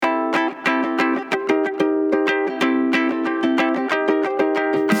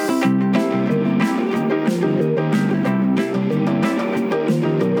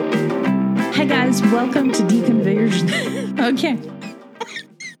welcome to Deconversion. Okay.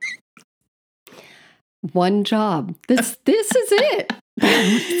 One job. This is it.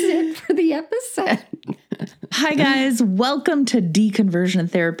 That's it for the episode. Hi, guys. Welcome to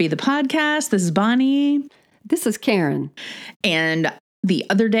Deconversion Therapy, the podcast. This is Bonnie. This is Karen. And the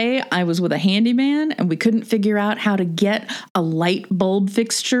other day, I was with a handyman and we couldn't figure out how to get a light bulb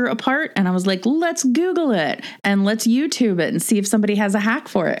fixture apart. And I was like, let's Google it and let's YouTube it and see if somebody has a hack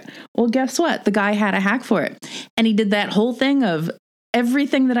for it. Well, guess what? The guy had a hack for it. And he did that whole thing of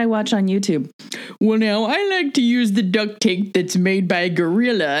everything that I watch on YouTube. Well, now I like to use the duct tape that's made by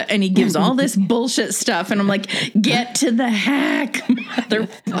Gorilla. And he gives all this bullshit stuff. And I'm like, get to the hack,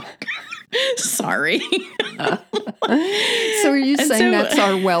 motherfucker. Sorry. So are you saying that's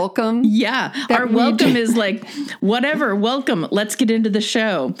our welcome? Yeah. Our welcome is like, whatever, welcome. Let's get into the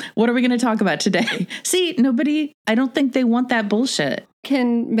show. What are we going to talk about today? See, I don't think they want that bullshit.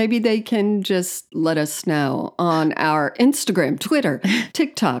 Maybe they can just let us know on our Instagram, Twitter,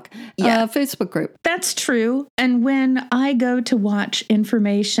 TikTok, Facebook group. That's true. And when I go to watch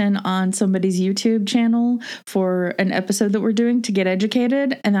information on somebody's YouTube channel for an episode that we're doing to get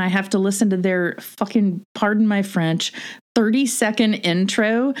educated, and I have to listen to their fucking, pardon my French, 30-second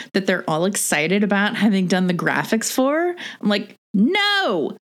intro that they're all excited about having done the graphics for, I'm like,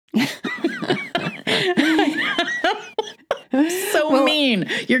 no. Mean.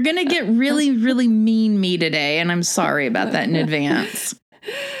 You're going to get really, really mean me today. And I'm sorry about that in advance.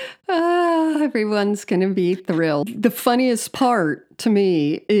 Everyone's going to be thrilled. The funniest part to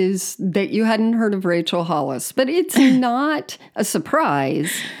me is that you hadn't heard of Rachel Hollis, but it's not a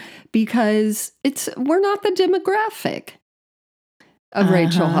surprise because we're not the demographic of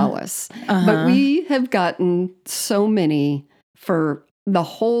Rachel Hollis. But we have gotten so many for the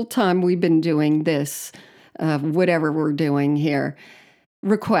whole time we've been doing this, whatever we're doing here,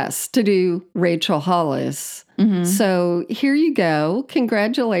 requests to do Rachel Hollis. Mm-hmm. So here you go.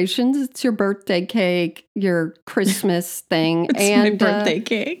 Congratulations. It's your birthday cake, your Christmas thing. It's my birthday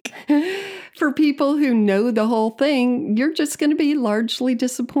cake. For people who know the whole thing, you're just going to be largely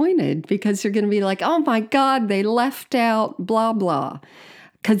disappointed because you're going to be like, oh my God, they left out blah, blah.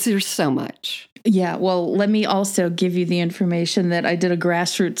 Because there's so much. Yeah, well, let me also give you the information that I did a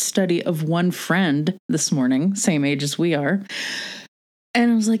grassroots study of one friend this morning, same age as we are.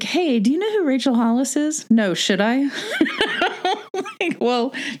 And I was like, hey, do you know who Rachel Hollis is? No, should I?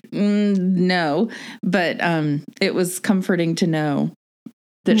 No. But it was comforting to know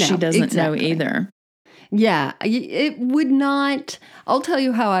that she doesn't know either. Yeah, it would not. I'll tell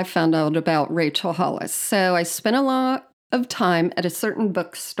you how I found out about Rachel Hollis. So I spent a lot of time at a certain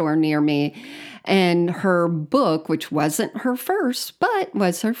bookstore near me, and her book, which wasn't her first, but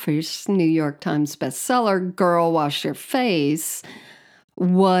was her first New York Times bestseller, Girl, Wash Your Face,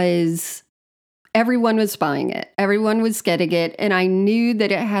 everyone was buying it. Everyone was getting it, and I knew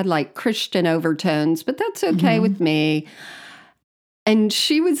that it had like Christian overtones, but that's okay with me. And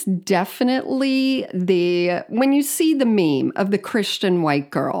she was definitely when you see the meme of the Christian white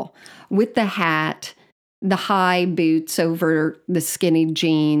girl with the hat, the high boots over the skinny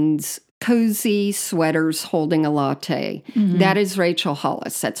jeans, cozy sweaters holding a latte. Mm-hmm. That is Rachel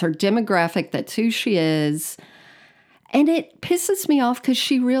Hollis. That's her demographic. That's who she is. And it pisses me off because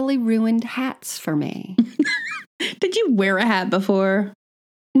she really ruined hats for me. Did you wear a hat before?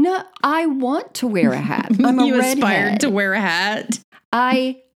 No, I want to wear a hat. I'm a redhead. You aspired to wear a hat?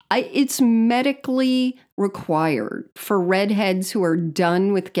 It's medically required for redheads who are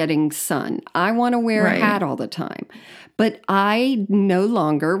done with getting sun. I want to wear a hat all the time. But I no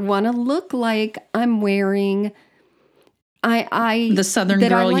longer want to look like I'm wearing the Southern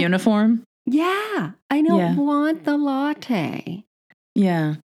girl uniform? Yeah. I don't want the latte.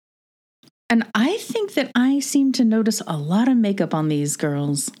 Yeah. And I think that I seem to notice a lot of makeup on these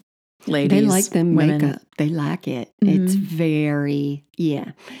girls. Ladies, they like them women. Makeup. They like it. Mm-hmm. It's very,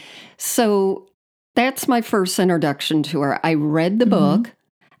 So that's my first introduction to her. I read the book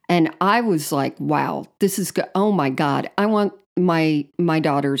and I was like, wow, this is good. Oh my God. I want my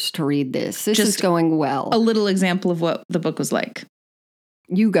daughters to read this. This is going well. A little example of what the book was like.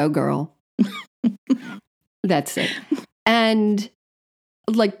 You go, girl. That's it. And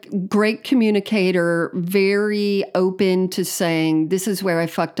like great communicator, very open to saying, this is where I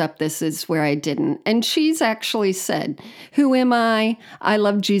fucked up, this is where I didn't. And she's actually said, who am I? I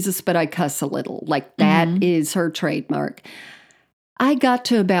love Jesus, but I cuss a little. Like that is her trademark. I got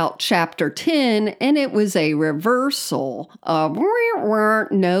to about chapter 10 and it was a reversal of,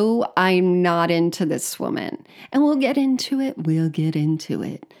 no, I'm not into this woman. And we'll get into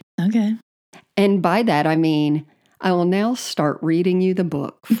it. Okay. And by that, I mean, I will now start reading you the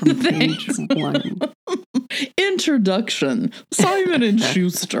book from page Thanks. 1. Introduction, Simon and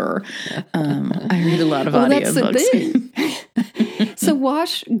Schuster. I read a lot of That's the audiobooks. thing. So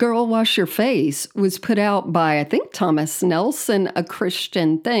Girl Wash Your Face was put out by, I think, Thomas Nelson, a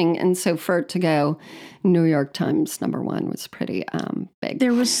Christian thing. And so for it to go New York Times #1 was pretty big.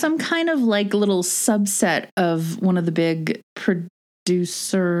 There was some kind of like little subset of one of the big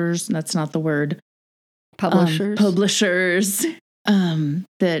producers, that's not the word, publishers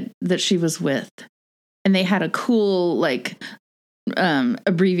that she was with. And they had a cool, like,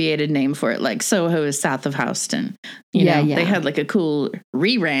 abbreviated name for it, like Soho is south of Houston. You know, they had like a cool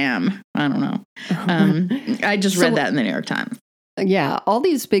ReRAM. I don't know. I just read that in the New York Times. Yeah, all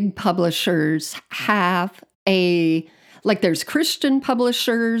these big publishers have there's Christian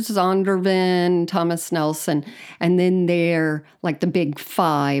publishers, Zondervan, Thomas Nelson, and then they're like the big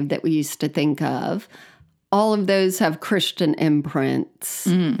 5 that we used to think of. All of those have Christian imprints.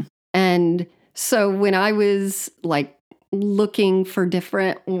 And so when I was like looking for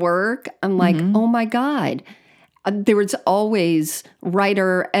different work, I'm like, oh my God. There was always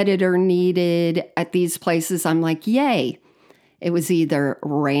writer, editor needed at these places. I'm like, yay. It was either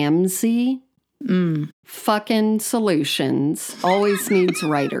Ramsey, fucking Solutions, always needs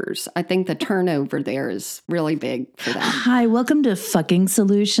writers. I think the turnover there is really big for that. Hi, welcome to Fucking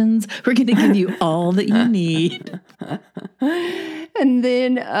Solutions. We're going to give you all that you need. And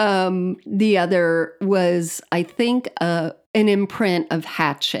then the other was, I think, an imprint of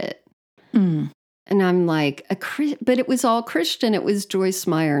Hatchet. And I'm like, but it was all Christian. It was Joyce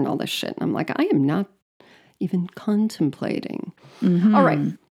Meyer and all this shit. And I'm like, I am not even contemplating. All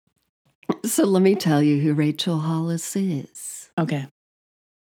right. So let me tell you who Rachel Hollis is. Okay.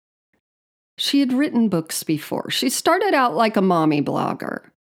 She had written books before. She started out like a mommy blogger.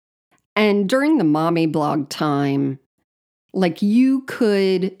 And during the mommy blog time, like you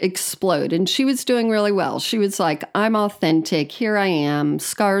could explode. And she was doing really well. She was like, I'm authentic. Here I am,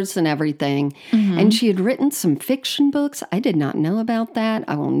 scars and everything. And she had written some fiction books. I did not know about that.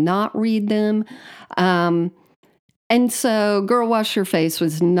 I will not read them. And so Girl Wash Your Face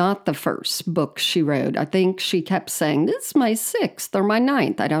was not the first book she wrote. I think she kept saying, this is my 6th or my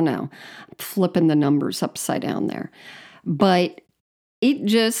 9th. I don't know. I'm flipping the numbers upside down there. But it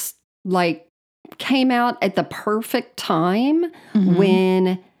just like came out at the perfect time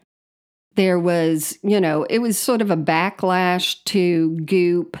when there was, it was sort of a backlash to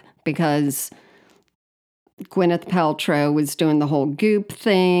Goop because Gwyneth Paltrow was doing the whole Goop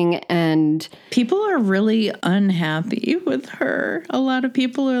thing, and people are really unhappy with her. A lot of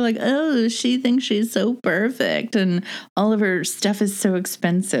people are like, oh, she thinks she's so perfect and all of her stuff is so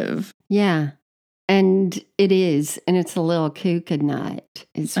expensive. Yeah. And it is. And it's a little coconut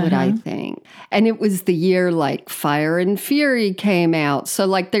is what I think. And it was the year like Fire and Fury came out. So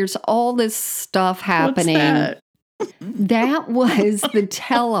like there's all this stuff happening. What's that? That was the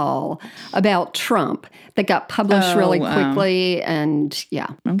tell-all about Trump that got published really quickly. And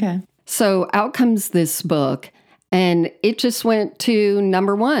yeah. Okay. So out comes this book. And it just went to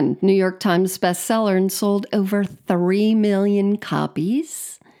 #1, New York Times bestseller, and sold over 3 million copies.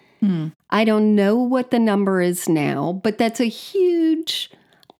 I don't know what the number is now, but that's a huge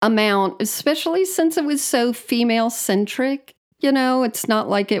amount, especially since it was so female-centric. It's not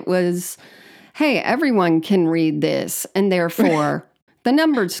like it was, hey, everyone can read this, and therefore the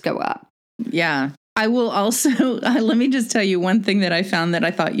numbers go up. Yeah. I will also, let me just tell you one thing that I found that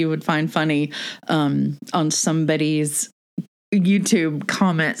I thought you would find funny on somebody's YouTube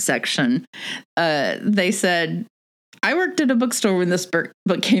comment section. They said, I worked at a bookstore when this book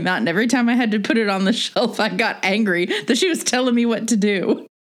came out, and every time I had to put it on the shelf, I got angry that she was telling me what to do.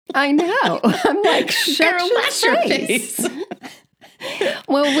 I know. I'm like, shut your face.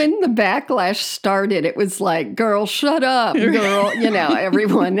 Well, when the backlash started, it was like, girl, shut up, girl.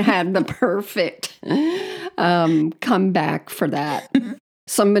 Everyone had the perfect comeback for that.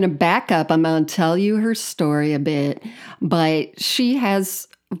 So I'm going to back up. I'm going to tell you her story a bit. But she has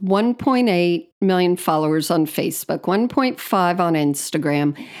 1.8 million followers on Facebook, 1.5 on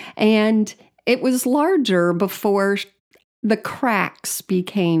Instagram. And it was larger before the cracks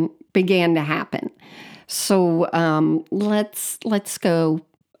began to happen. So let's go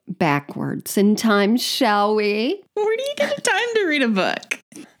backwards in time, shall we? Where do you get the time to read a book?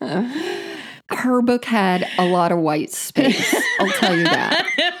 Her book had a lot of white space. I'll tell you that.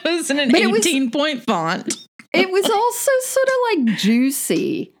 It was in an 18-point font. It was also sort of like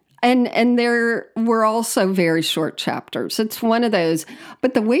juicy. And there were also very short chapters. It's one of those.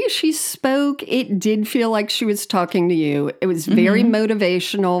 But the way she spoke, it did feel like she was talking to you. It was very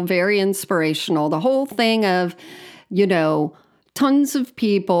motivational, very inspirational. The whole thing of, tons of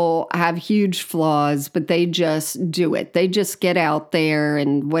people have huge flaws, but they just do it. They just get out there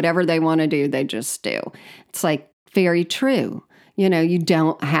and whatever they want to do, they just do. It's like very true. You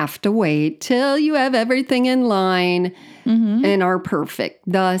don't have to wait till you have everything in line and are perfect.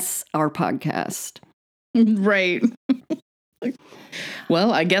 Thus, our podcast. Right.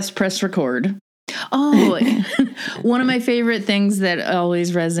 Well, I guess press record. Oh, one of my favorite things that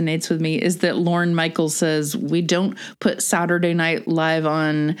always resonates with me is that Lorne Michaels says, we don't put Saturday Night Live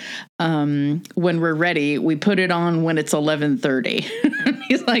on when we're ready. We put it on when it's 11:30.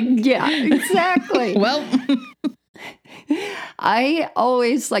 He's like, yeah, exactly. Well, I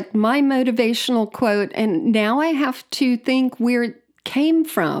always like my motivational quote, and now I have to think where it came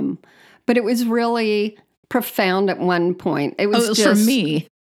from, but it was really profound at one point. It was just from me.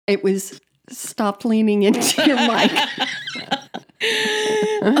 It was, stop leaning into your mic.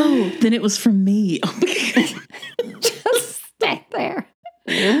 Oh, then it was from me. Just stay there.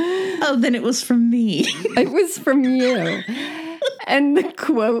 Oh, then it was from me. It was from you. And the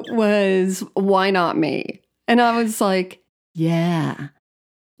quote was, why not me? And I was like, yeah.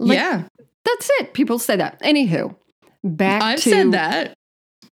 Yeah. That's it. People say that. Anywho, I've said that.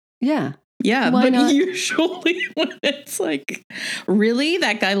 Yeah. Yeah, Why but not? Usually when it's like, really?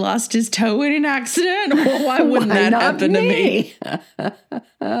 That guy lost his toe in an accident? Well, why wouldn't that happen to me?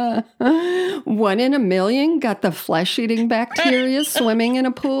 1 in a million got the flesh-eating bacteria swimming in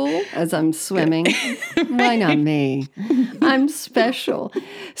a pool as I'm swimming. Why not me? I'm special.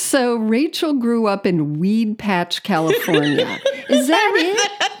 So Rachel grew up in Weed Patch, California. Is that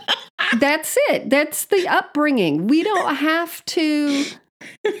it? That's it. That's the upbringing. We don't have to...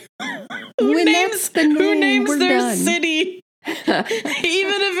 Who names their done. city? Even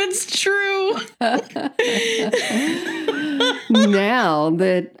if it's true. Now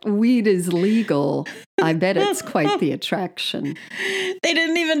that weed is legal, I bet it's quite the attraction. They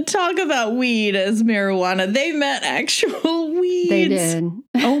didn't even talk about weed as marijuana. They meant actual weeds. They did.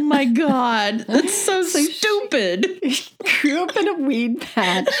 Oh my God. That's so stupid. Grew up in a weed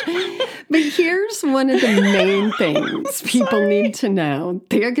patch. But here's one of the main things people need to know.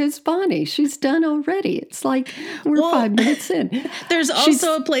 There goes Bonnie. She's done already. It's like we're 5 minutes in. There's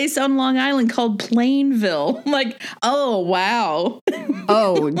also a place on Long Island called Plainville. I'm like, oh, wow.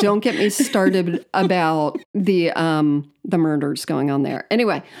 Oh, don't get me started about the murders going on there.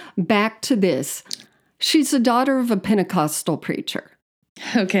 Anyway, back to this. She's the daughter of a Pentecostal preacher.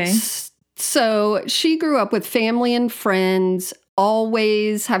 Okay. So she grew up with family and friends,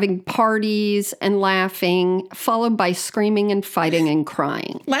 always having parties and laughing, followed by screaming and fighting and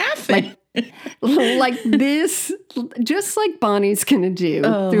crying. Laughing? Like this, just like Bonnie's going to do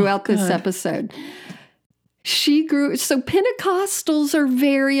throughout this episode. So Pentecostals are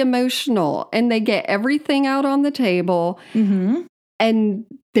very emotional and they get everything out on the table and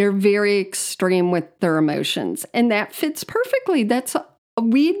they're very extreme with their emotions. And that fits perfectly. That's a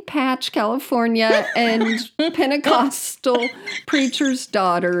Weed Patch, California and Pentecostal preachers'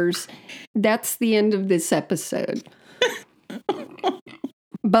 daughters. That's the end of this episode.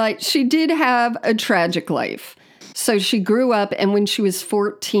 But she did have a tragic life. So she grew up, and when she was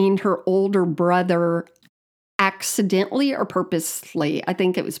 14, her older brother accidentally or purposely, I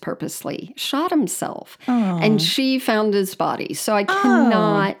think it was purposely, shot himself. Oh. And she found his body. So I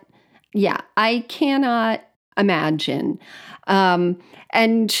cannot imagine.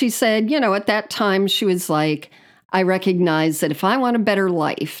 And she said, at that time she was like, I recognized that if I want a better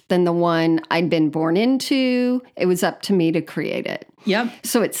life than the one I'd been born into, it was up to me to create it. Yep.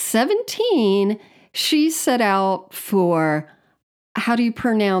 So at 17, she set out for, how do you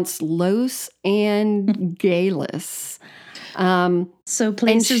pronounce Los Angeles? So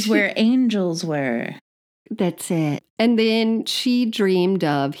places where angels were. That's it. And then she dreamed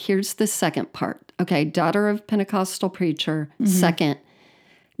of, here's the second part. Okay, daughter of Pentecostal preacher. Second,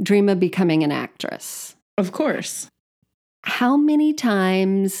 dream of becoming an actress. Of course. How many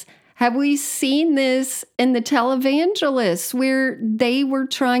times have we seen this in the televangelists where they were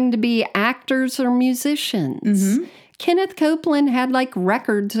trying to be actors or musicians? Kenneth Copeland had like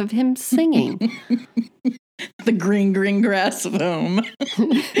records of him singing. The green, green grass of home.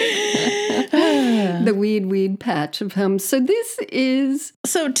 The weed patch of home. So this is...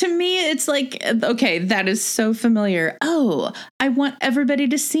 So to me, it's like, okay, that is so familiar. Oh, I want everybody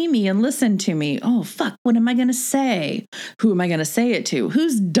to see me and listen to me. Oh, fuck, what am I going to say? Who am I going to say it to?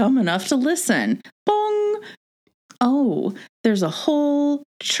 Who's dumb enough to listen? Bong. Oh, there's a whole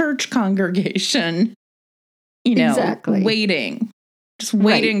church congregation, exactly. waiting. Just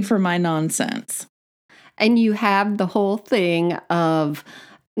waiting for my nonsense. And you have the whole thing of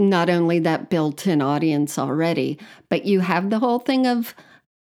not only that built-in audience already, but you have the whole thing of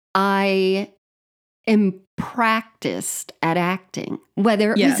I am practiced at acting,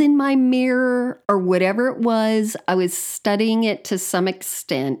 whether it was in my mirror or whatever it was. I was studying it to some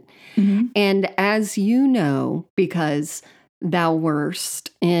extent. Mm-hmm. And as you know, because thou werst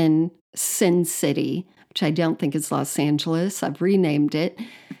in Sin City, which I don't think is Los Angeles, I've renamed it.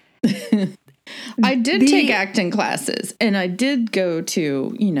 I did take acting classes, and I did go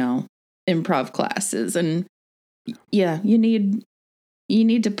to, improv classes. And yeah, you need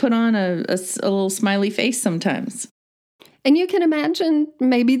to put on a little smiley face sometimes. And you can imagine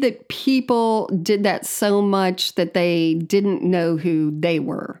maybe that people did that so much that they didn't know who they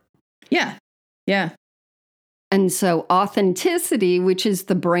were. Yeah. Yeah. And so authenticity, which is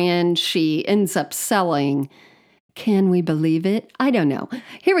the brand she ends up selling, can we believe it? I don't know.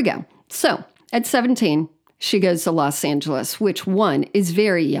 Here we go. So at 17, she goes to Los Angeles, which one is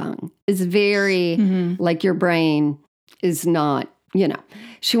very young, is very like your brain is not,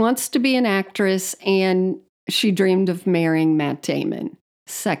 She wants to be an actress, and she dreamed of marrying Matt Damon.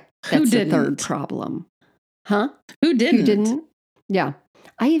 That's the third problem. Huh? Who didn't? Who didn't? Yeah.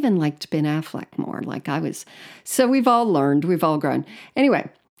 I even liked Ben Affleck more. So we've all learned, we've all grown. Anyway,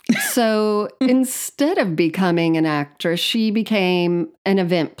 so instead of becoming an actress, she became an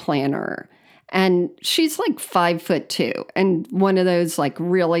event planner. And she's 5'2" and one of those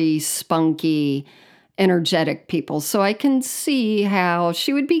really spunky, energetic people. So I can see how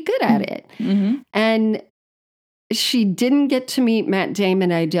she would be good at it. Mm-hmm. And she didn't get to meet Matt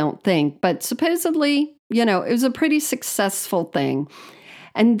Damon, I don't think, but supposedly, it was a pretty successful thing.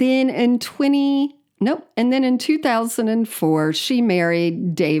 And then in 2004, she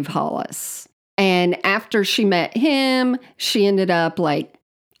married Dave Hollis. And after she met him, she ended up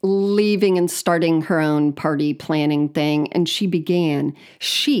leaving and starting her own party planning thing. And she began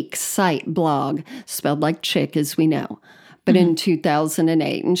Chic Site Blog, spelled like chick, as we know, but in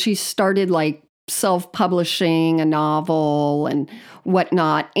 2008. And she started self-publishing a novel and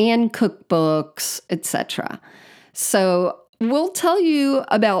whatnot, and cookbooks, etc. So we'll tell you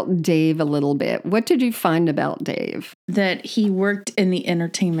about Dave a little bit. What did you find about Dave? That he worked in the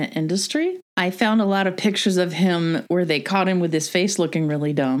entertainment industry. I found a lot of pictures of him where they caught him with his face looking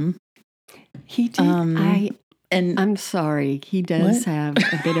really dumb. He did. I'm sorry. He does have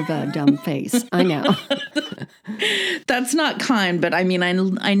a bit of a dumb face. I know. That's not kind, but I mean,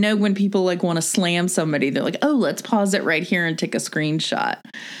 I know when people want to slam somebody, they're like, oh, let's pause it right here and take a screenshot.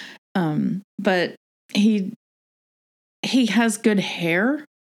 But he has good hair.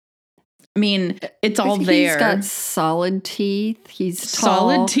 I mean, it's all there. He's got solid teeth. He's tall.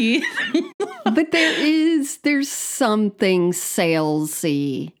 Solid teeth. But there's something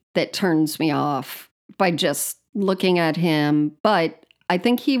salesy that turns me off by just looking at him. But I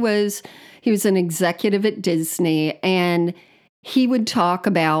think he was an executive at Disney, and he would talk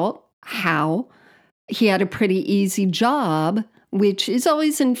about how he had a pretty easy job, which is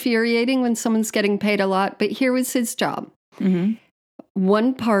always infuriating when someone's getting paid a lot. But here was his job. Mm-hmm.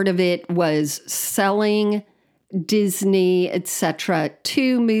 One part of it was selling Disney, etc.,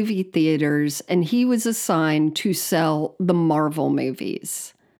 to movie theaters, and he was assigned to sell the Marvel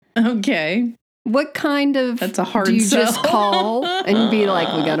movies. Okay. What kind of... That's a hard do you sell. Just call and be like,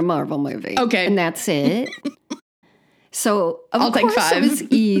 we got a Marvel movie. Okay. And that's it? So, I'll course, take 5. It was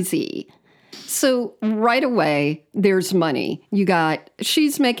easy. So right away, there's money.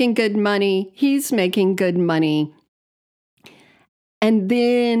 She's making good money. He's making good money. And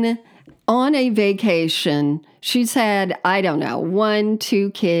then on a vacation, she's had, 1,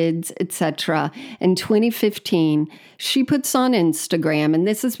 2 kids, etc. In 2015, she puts on Instagram, and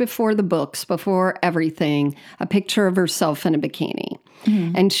this is before the books, before everything, a picture of herself in a bikini.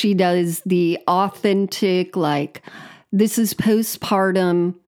 Mm-hmm. And she does the authentic, this is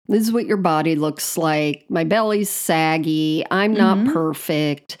postpartum. This is what your body looks like. My belly's saggy. I'm not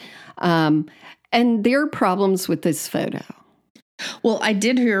perfect. And there are problems with this photo. Well, I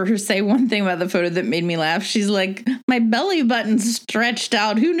did hear her say one thing about the photo that made me laugh. She's like, my belly button's stretched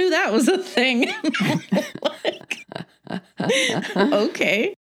out. Who knew that was a thing?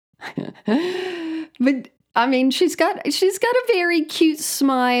 Okay. But I mean, she's got a very cute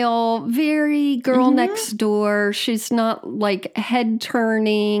smile, very girl next door. She's not head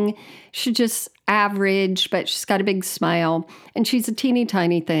turning. She's just average, but she's got a big smile, and she's a teeny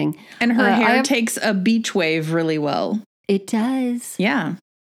tiny thing. And her hair takes a beach wave really well. It does. Yeah.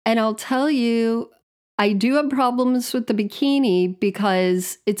 And I'll tell you, I do have problems with the bikini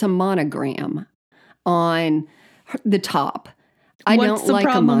because it's a monogram on the top. I don't like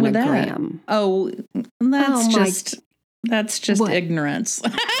a monogram. Oh, that's That's just What? ignorance.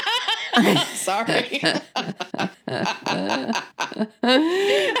 Sorry.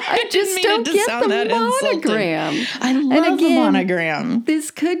 I just mean don't it to get sound the that insulting. monogram. I love the monogram.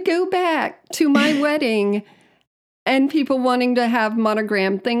 This could go back to my wedding and people wanting to have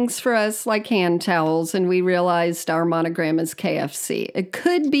monogram things for us like hand towels, and we realized our monogram is KFC. It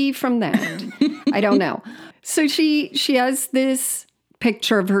could be from that. I don't know. So she has this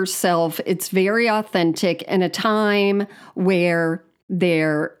picture of herself. It's very authentic in a time where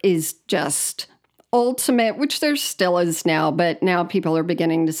there is just ultimate, which there still is now, but now people are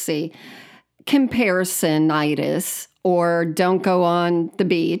beginning to see comparisonitis, or don't go on the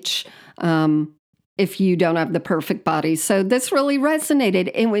beach if you don't have the perfect body. So this really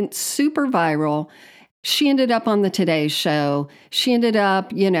resonated and went super viral. She ended up on the Today Show. She ended up,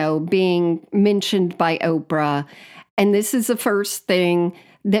 being mentioned by Oprah. And this is the first thing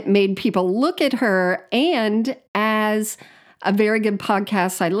that made people look at her. And as a very good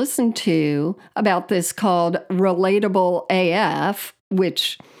podcast I listened to about this called Relatable AF,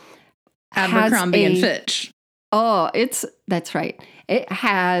 which Abercrombie and Fitch. Oh, that's right. It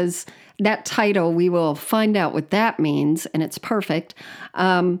has that title. We will find out what that means, and it's perfect.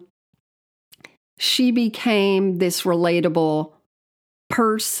 She became this relatable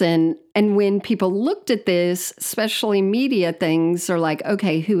person, and when people looked at this, especially media things, are like,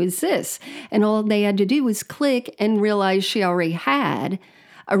 okay, who is this? And all they had to do was click and realize she already had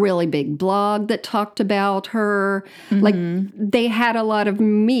a really big blog that talked about her. Mm-hmm. Like, they had a lot of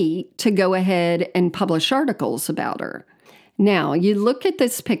meat to go ahead and publish articles about her. Now, you look at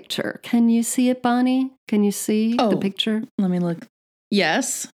this picture. Can you see it, Bonnie? Can you see the picture? Let me look.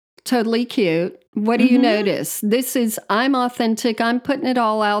 Yes. Totally cute. What do you notice? This is, I'm authentic. I'm putting it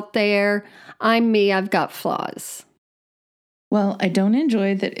all out there. I'm me. I've got flaws. Well, I don't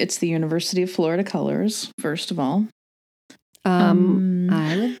enjoy that it's the University of Florida colors, first of all. I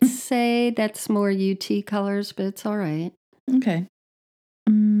would say that's more UT colors, but it's all right. Okay.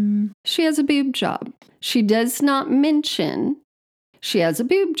 She has a boob job. She does not mention she has a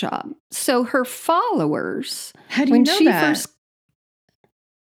boob job. So her followers, how do you know that?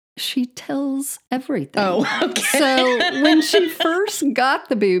 She tells everything. Oh, okay. So when she first got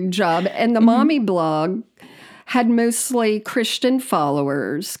the boob job, and the mommy blog had mostly Christian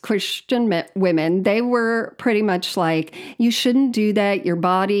followers, Christian women, they were pretty much like, you shouldn't do that. Your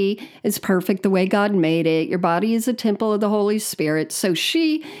body is perfect the way God made it. Your body is a temple of the Holy Spirit. So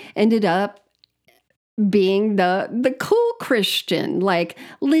she ended up being the cool Christian. Like,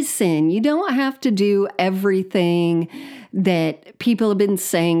 listen, you don't have to do everything that people have been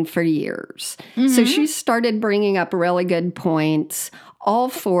saying for years. So she started bringing up really good points, all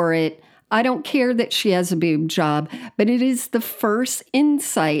for it. I don't care that she has a boob job, but it is the first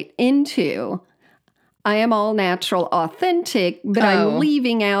insight into I am all natural, authentic, but I'm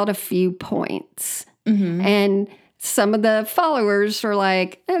leaving out a few points. And some of the followers are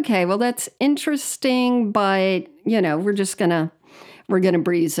like, okay, well, that's interesting, but, we're going to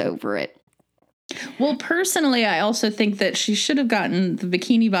breeze over it. Well, personally, I also think that she should have gotten the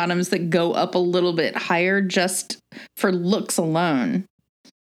bikini bottoms that go up a little bit higher just for looks alone.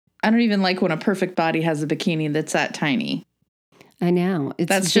 I don't even like when a perfect body has a bikini that's that tiny. I know.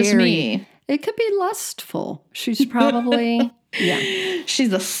 That's just me. It could be lustful. She's probably,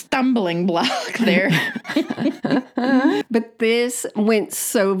 She's a stumbling block there. But this went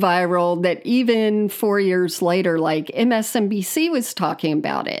so viral that even 4 years later, like MSNBC was talking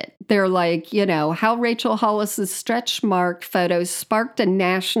about it. They're like, how Rachel Hollis's stretch mark photos sparked a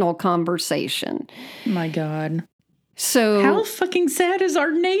national conversation. My God. So how fucking sad is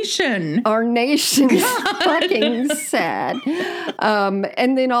our nation? Our nation is fucking sad.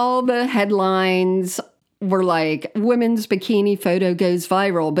 And then all the headlines were like, women's bikini photo goes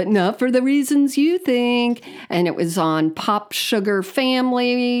viral, but not for the reasons you think. And it was on Pop Sugar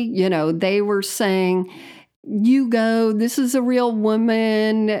Family. They were saying, this is a real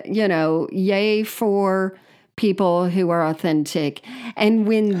woman, yay for people who are authentic. And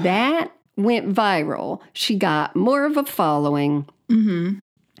when that went viral, she got more of a following.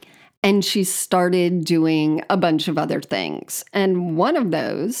 And she started doing a bunch of other things. And one of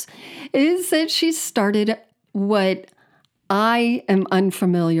those is that she started what I am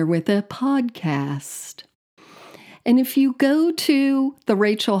unfamiliar with, a podcast. And if you go to the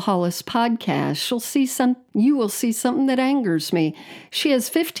Rachel Hollis podcast, you will see something that angers me. She has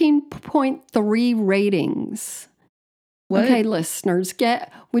 15.3 ratings. What? Okay, listeners,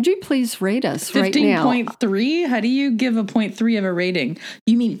 would you please rate us right now? 15.3? How do you give a 0.3 of a rating?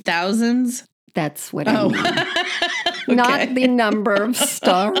 You mean thousands? That's what I mean. not the number of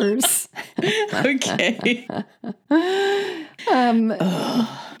stars. Okay.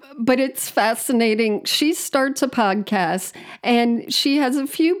 But it's fascinating. She starts a podcast, and she has a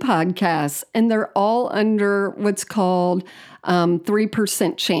few podcasts, and they're all under what's called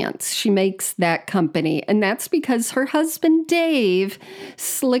 3% Chance. She makes that company, and that's because her husband, Dave,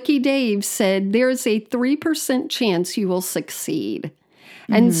 Slicky Dave, said there's a 3% chance you will succeed.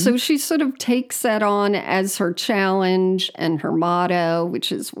 And so she sort of takes that on as her challenge and her motto,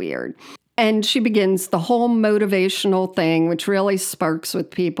 which is weird. And she begins the whole motivational thing, which really sparks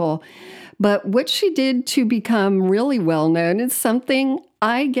with people. But what she did to become really well known is something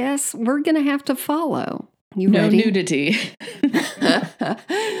I guess we're going to have to follow. You No ready? nudity.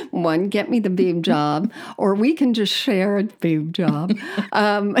 One, get me the boob job, or we can just share a boob job.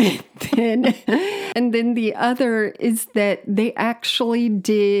 And then the other is that they actually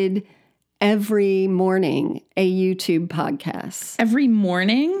did every morning a YouTube podcast. Every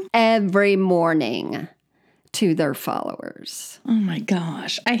morning? Every morning to their followers. Oh my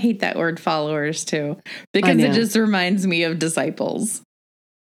gosh. I hate that word followers too, because it just reminds me of disciples.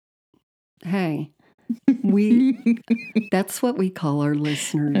 Hey, that's what we call our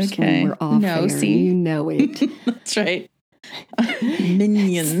listeners Okay. when we're off air. See? You know it. That's right.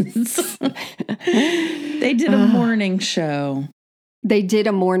 Minions. They did a morning show. They did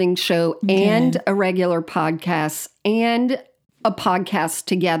a morning show and a regular podcast and a podcast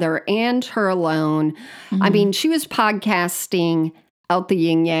together and her alone. I mean, she was podcasting out the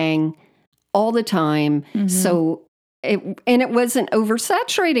yin yang all the time. So it wasn't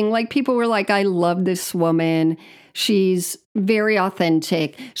oversaturating. Like, people were like, I love this woman. She's very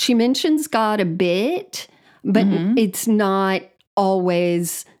authentic. She mentions God a bit, but it's not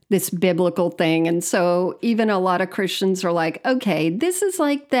always this biblical thing. And so even a lot of Christians are like, okay, this is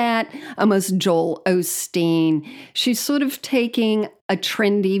like that almost Joel Osteen. She's sort of taking a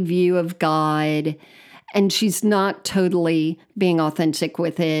trendy view of God, and she's not totally being authentic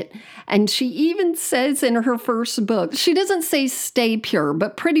with it. And she even says in her first book, she doesn't say stay pure,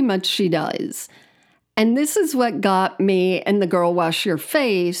 but pretty much she does. And this is what got me and the girl Wash Your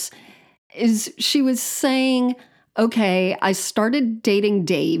Face, is she was saying, okay, I started dating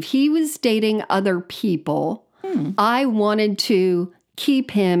Dave. He was dating other people. I wanted to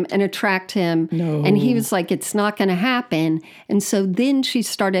keep him and attract him. No. And he was like, it's not going to happen. And so then she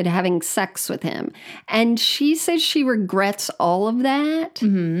started having sex with him. And she says she regrets all of that,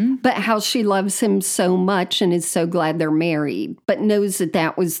 but how she loves him so much and is so glad they're married, but knows that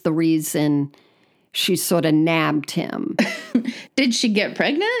that was the reason she sort of nabbed him. Did she get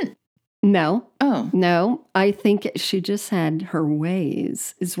pregnant? No. Oh. No, I think she just had her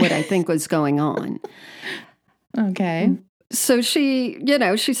ways, is what I think was going on. Okay. So she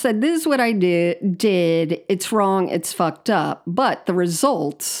said, this is what I did. It's wrong. It's fucked up. But the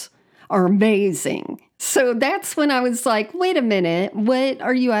results are amazing. So that's when I was like, wait a minute. What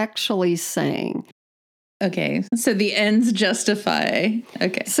are you actually saying? Okay. So the ends justify.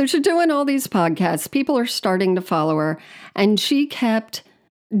 Okay. So she's doing all these podcasts. People are starting to follow her. And she kept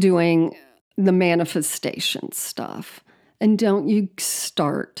doing the manifestation stuff. And don't you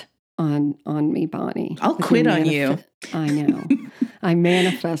start on me, Bonnie. I'll quit on you. I know. I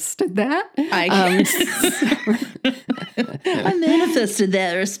manifested that. I manifested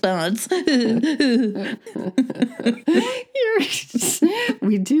that response.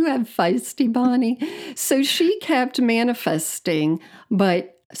 We do have feisty Bonnie. So she kept manifesting,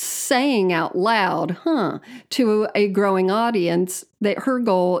 but saying out loud, to a growing audience that her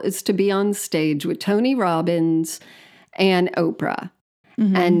goal is to be on stage with Tony Robbins and Oprah.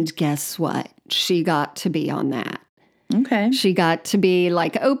 And guess what? She got to be on that. Okay. She got to be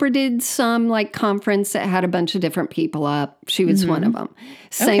like, Oprah did some like conference that had a bunch of different people up. She was one of them.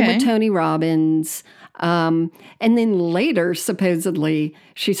 Same with Tony Robbins. And then later, supposedly,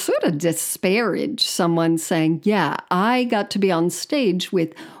 she sort of disparaged someone saying, yeah, I got to be on stage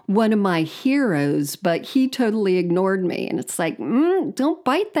with one of my heroes, but he totally ignored me. And it's like, don't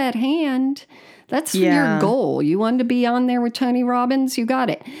bite that hand. That's your goal. You wanted to be on there with Tony Robbins? You got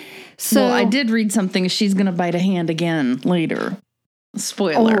it. So I did read something. She's going to bite a hand again later.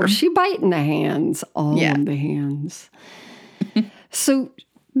 Spoiler. Oh, she biting the hands. All of the hands. So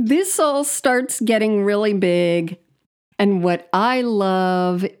this all starts getting really big. And what I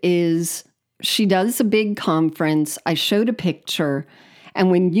love is she does a big conference. I showed a picture. And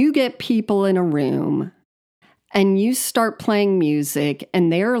when you get people in a room and you start playing music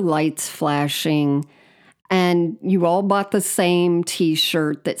and there are lights flashing and you all bought the same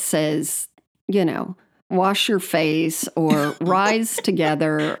T-shirt that says, Wash Your Face or Rise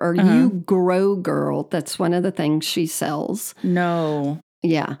Together or You Grow Girl. That's one of the things she sells. No.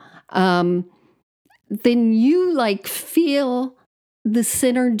 Yeah. Then you like feel the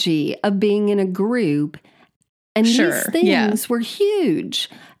synergy of being in a group. And these things were huge,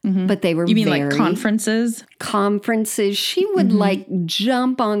 but they were You mean like conferences? Conferences. She would like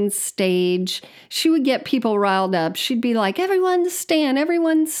jump on stage. She would get people riled up. She'd be like, everyone stand,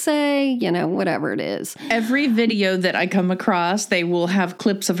 everyone say, whatever it is. Every video that I come across, they will have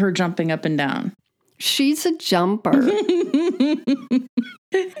clips of her jumping up and down. She's a jumper.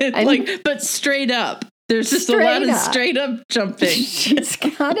 But straight up. There's just a lot of straight up jumping. She's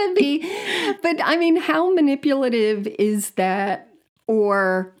got to be. But I mean, how manipulative is that?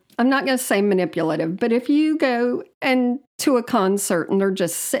 Or I'm not going to say manipulative, but if you go to a concert and they're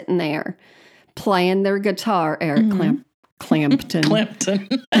just sitting there playing their guitar, Eric Clapton.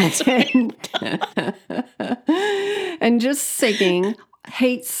 And just singing,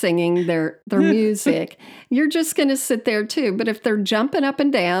 hate singing their music, you're just going to sit there too. But if they're jumping up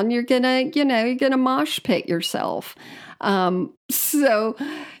and down, you're going to mosh pit yourself. So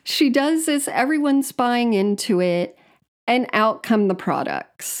she does this, everyone's buying into it, and out come the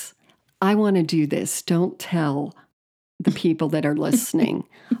products. I want to do this. Don't tell the people that are listening.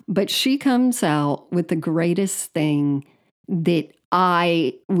 But she comes out with the greatest thing that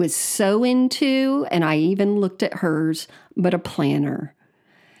I was so into, and I even looked at hers, but a planner.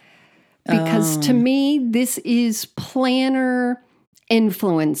 Because to me, this is planner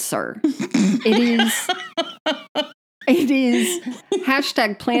influencer. It is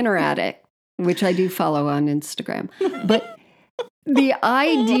hashtag planner addict, which I do follow on Instagram. But the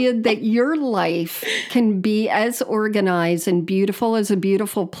idea that your life can be as organized and beautiful as a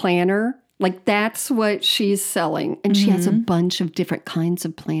beautiful planner, like that's what she's selling. And she has a bunch of different kinds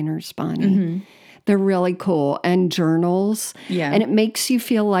of planners, Bonnie. They're really cool. And journals. Yeah. And it makes you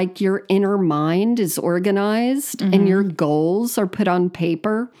feel like your inner mind is organized and your goals are put on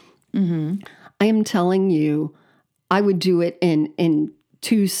paper. I am telling you, I would do it in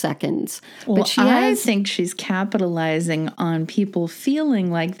 2 seconds. Well, but I think she's capitalizing on people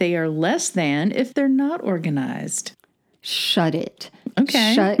feeling like they are less than if they're not organized. Shut it.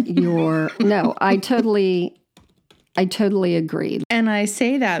 Okay. No, I totally agree. And I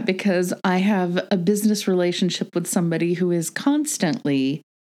say that because I have a business relationship with somebody who is constantly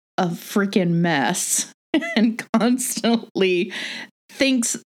a freaking mess and constantly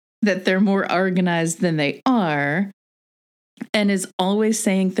thinks that they're more organized than they are. And is always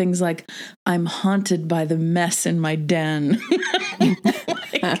saying things like, I'm haunted by the mess in my den.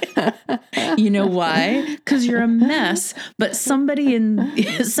 You know why? Because you're a mess, but somebody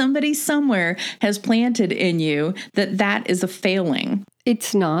somewhere has planted in you that is a failing.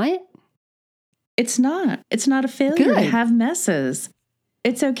 It's not? It's not. It's not a failure to have messes.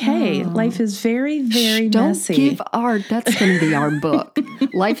 It's okay. Life is very, very messy. Don't give that's going to be our book.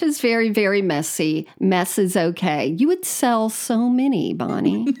 Life is very, very messy. Mess is okay. You would sell so many,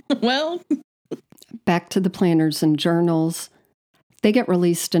 Bonnie. Well. Back to the planners and journals. They get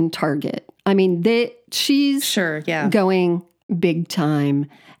released in Target. I mean, she's going big time.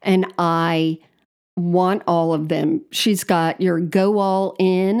 And I want all of them. She's got your Go All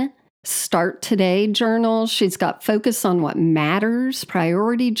In, Start Today journal. She's got Focus on What Matters,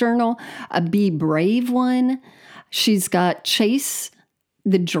 Priority Journal, a Be Brave one. She's got Chase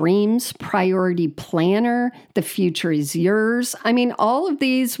the Dreams, Priority Planner, The Future is Yours. I mean, all of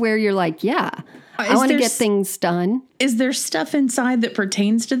these where you're like, I want to get things done. Is there stuff inside that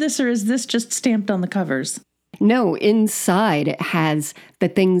pertains to this, or is this just stamped on the covers? No, inside it has the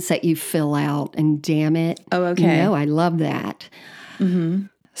things that you fill out, and damn it. Oh, okay. I love that.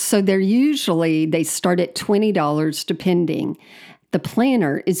 So they start at $20 depending. The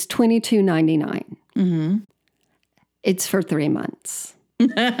planner is $22.99. It's for 3 months.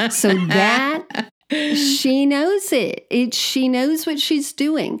 So that, she knows it. She knows what she's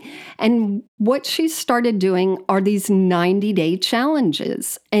doing. And what she started doing are these 90-day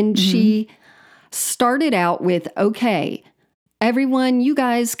challenges. And she started out with, okay, everyone, you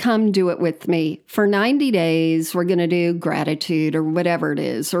guys come do it with me. For 90 days, we're going to do gratitude or whatever it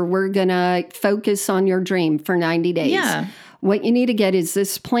is, or we're going to focus on your dream for 90 days. Yeah. What you need to get is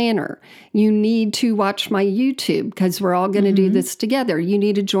this planner. You need to watch my YouTube because we're all going to do this together. You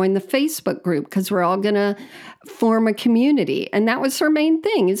need to join the Facebook group because we're all going to form a community. And that was her main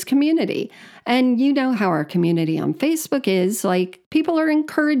thing, is community. And you know how our community on Facebook is. Like, people are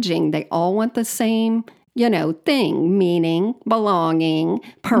encouraging. They all want the same thing, meaning, belonging,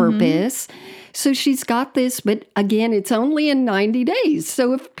 purpose. So she's got this, but again, it's only in 90 days.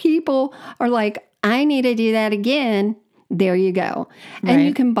 So if people are like, I need to do that again. There you go. And you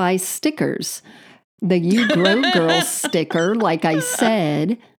Right. can buy stickers. The You Grow Girl sticker, like I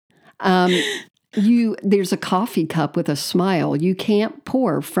said, there's a coffee cup with a smile. You can't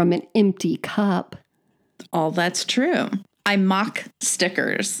pour from an empty cup. All that's true. I mock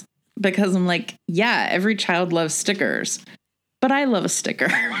stickers because I'm like, yeah, every child loves stickers, but I love a sticker.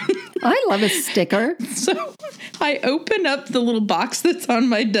 I love a sticker. So I open up the little box that's on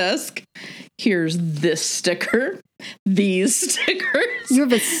my desk. Here's this sticker, these stickers. You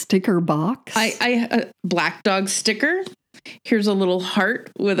have a sticker box? I a black dog sticker. Here's a little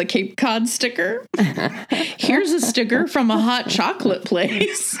heart with a Cape Cod sticker. Here's a sticker from a hot chocolate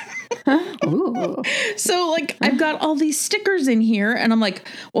place. Ooh. So, like, I've got all these stickers in here, and I'm like,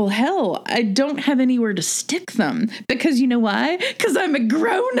 well, hell, I don't have anywhere to stick them. Because you know why? Because I'm a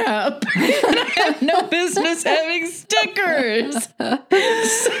grown up. And I have no business having stickers.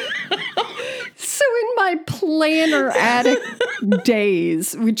 So in my planner addict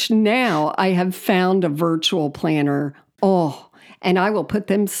days, which now I have found a virtual planner. Oh, and I will put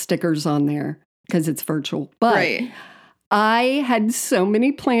them stickers on there because it's virtual. But Right. I had so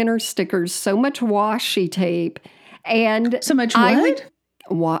many planner stickers, so much washi tape, and So much I what? would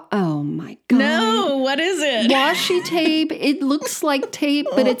oh my God. No, what is it? Washi tape, it looks like tape,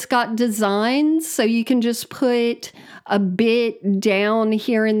 but it's got designs. So you can just put a bit down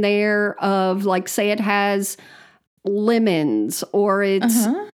here and there of, like, say it has lemons or it's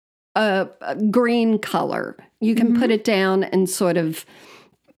a green color. You can put it down and sort of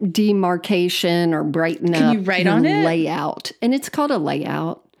demarcation or brighten Can up you write your on it? layout. And it's called a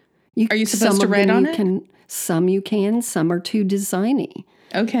layout. Are you supposed some to of write them on you it? some you can, some are too designy.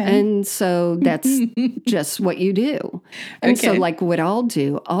 Okay. And so that's just what you do. And so, Okay. like, what I'll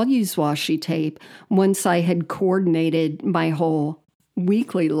do, I'll use washi tape once I had coordinated my whole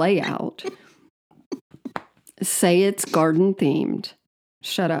weekly layout. Say it's garden themed.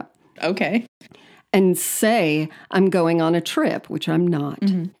 Shut up. Okay. And say I'm going on a trip, which I'm not.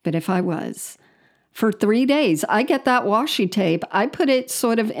 But if I was, for 3 days, I get that washi tape. I put it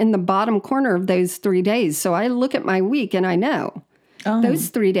sort of in the bottom corner of those 3 days. So I look at my week and I know. Oh. Those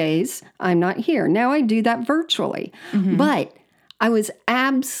 3 days, I'm not here. Now I do that virtually. But I was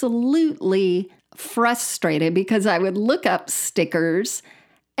absolutely frustrated because I would look up stickers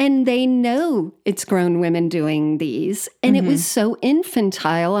and they know it's grown women doing these. And it was so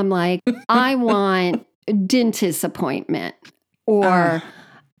infantile. I'm like, I want a dentist appointment. Or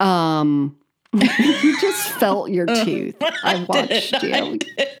you just felt your tooth. I watched you.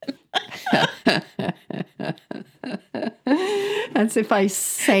 As if I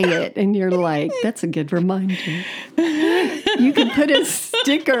say it and you're like, that's a good reminder. You can put a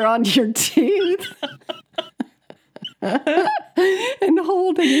sticker on your tooth and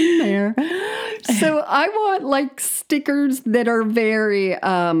hold it in there. So I want, like, stickers that are very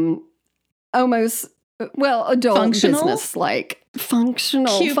almost, well, adult Functional? business like.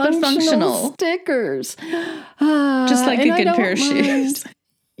 Functional. Cute, but functional. Stickers. Just like and a I good don't pair of mind. shoes.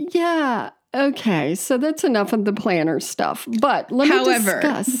 Yeah. Okay. So that's enough of the planner stuff. But let me However,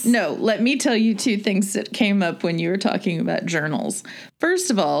 discuss. no, let me tell you two things that came up when you were talking about journals.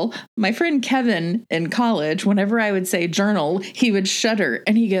 First of all, my friend Kevin in college, whenever I would say journal, he would shudder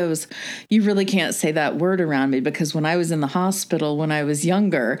and he goes, "You really can't say that word around me because when I was in the hospital when I was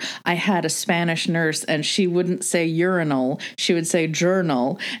younger, I had a Spanish nurse and she wouldn't say urinal, she would say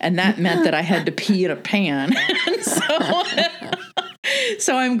journal, and that meant that I had to pee in a pan."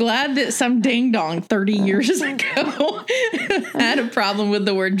 So I'm glad that some ding dong 30 years ago had a problem with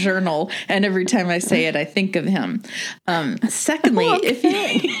the word journal. And every time I say it, I think of him. Secondly,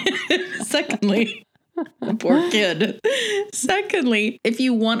 poor kid. Secondly, if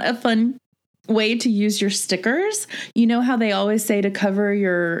you want a fun way to use your stickers, you know how they always say to cover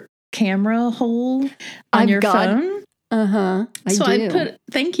your camera hole on your phone? I do.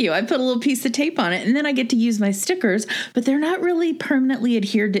 Thank you. I put a little piece of tape on it and then I get to use my stickers, but they're not really permanently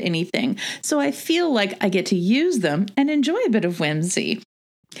adhered to anything. So I feel like I get to use them and enjoy a bit of whimsy.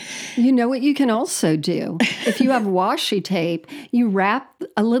 You know what you can also do? If you have washi tape, you wrap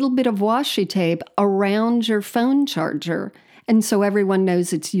a little bit of washi tape around your phone charger. And so everyone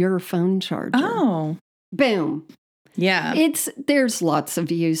knows it's your phone charger. Oh, Boom. yeah. There's lots of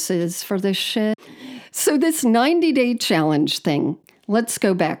uses for this shit. So this 90-day challenge thing, let's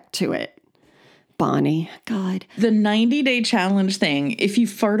go back to it. Bonnie, God. The 90-day challenge thing, if you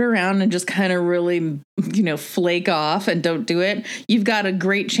fart around and just kind of really, flake off and don't do it, you've got a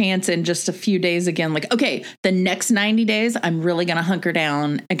great chance in just a few days again. Like, okay, the next 90 days, I'm really going to hunker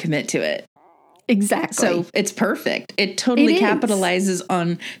down and commit to it. Exactly. So it's perfect. It totally capitalizes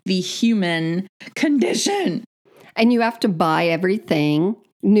on the human condition. And you have to buy everything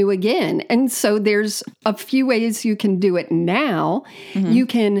new again. And so there's a few ways you can do it now. Mm-hmm. You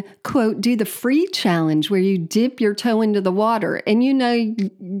can, quote, do the free challenge where you dip your toe into the water and you know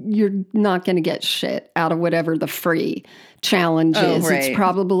you're not going to get shit out of whatever the free challenge is. Right. It's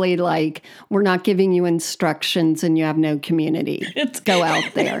probably like, we're not giving you instructions and you have no community. Go out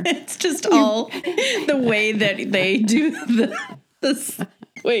there. It's just all the way that they do this.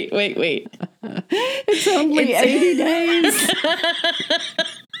 Wait. It's only 80 days.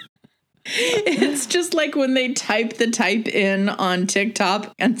 It's just like when they type in on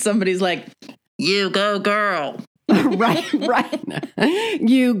TikTok and somebody's like, "You go, girl." Right.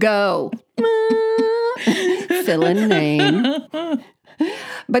 You go. Fill in name.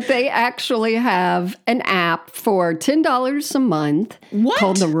 But they actually have an app for $10 a month. What?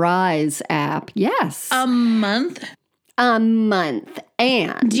 Called the Rise app. Yes. A month? A month.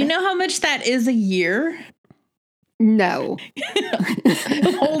 And do you know how much that is a year? No.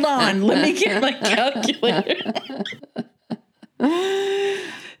 Hold on. Let me get my calculator.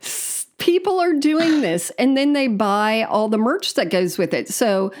 People are doing this, and then they buy all the merch that goes with it.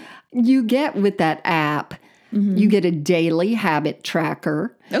 So you get with that app, you get a daily habit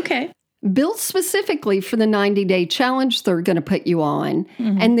tracker. Okay. Built specifically for the 90-day challenge they're going to put you on.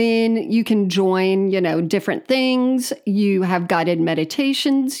 And then you can join, different things. You have guided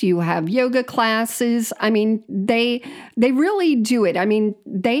meditations. You have yoga classes. I mean, they really do it. I mean,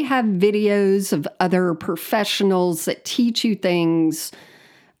 they have videos of other professionals that teach you things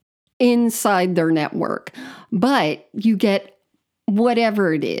inside their network. But you get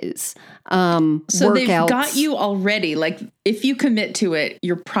whatever it is. So workouts. They've got you already. Like, if you commit to it,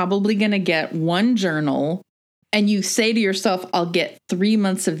 you're probably going to get one journal, and you say to yourself, I'll get 3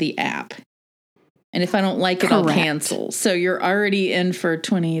 months of the app. And if I don't like it, I'll cancel. So you're already in for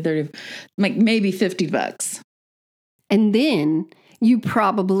 20, 30, like maybe $50. And then you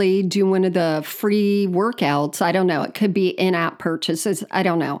probably do one of the free workouts. I don't know. It could be in-app purchases. I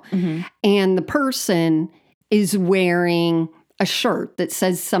don't know. And the person is wearing a shirt that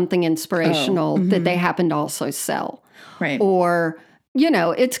says something inspirational that they happen to also sell. Right. Or,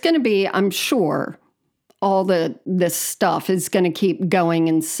 it's going to be, I'm sure, all this stuff is going to keep going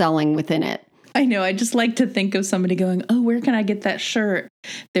and selling within it. I know. I just like to think of somebody going, oh, where can I get that shirt?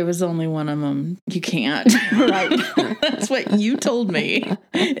 There was only one of them. You can't. Right. That's what you told me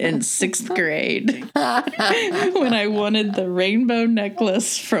in 6th grade when I wanted the rainbow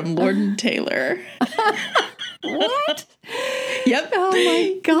necklace from Lord & Taylor. What? Yep. Oh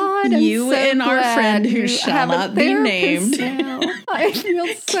my God. You and our friend who shall not be named I feel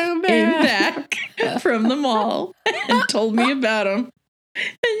so bad. Came back from the mall and told me about them.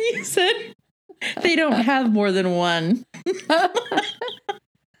 And you said they don't have more than one. And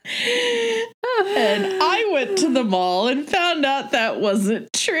I went to the mall and found out that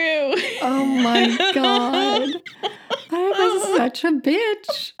wasn't true. Oh my God. I was such a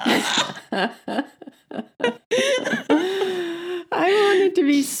bitch. I wanted to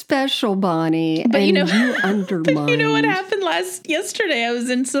be special, Bonnie, but you undermined. But you know what happened yesterday? I was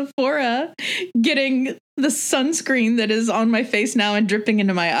in Sephora getting the sunscreen that is on my face now and dripping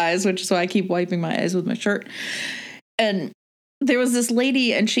into my eyes, which is why I keep wiping my eyes with my shirt. And there was this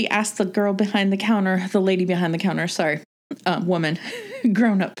lady, and she asked the lady behind the counter, woman,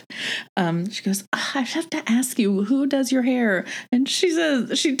 grown up. She goes, I have to ask you, who does your hair? And she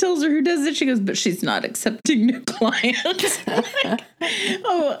tells her who does it. She goes, but she's not accepting new clients. Like,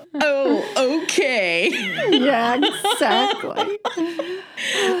 oh, okay. Yeah, exactly.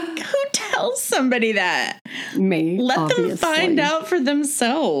 Who tells somebody that? Me, Let obviously. them find out for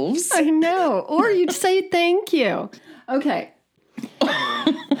themselves. I know. Or you'd say thank you. Okay.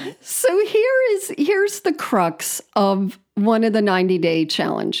 So here's the crux of one of the 90-day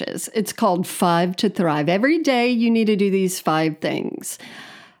challenges. It's called 5 to Thrive. Every day you need to do these 5 things.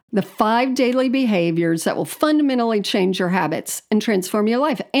 The 5 daily behaviors that will fundamentally change your habits and transform your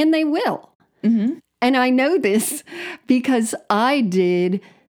life. And they will. Mm-hmm. And I know this because I did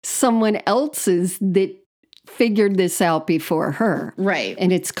someone else's that figured this out before her. Right.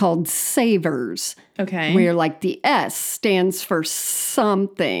 And it's called SAVERS. Okay. Where like the S stands for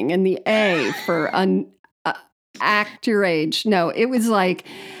something and the A for act your age. No, it was like,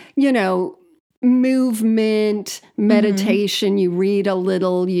 movement, meditation, you read a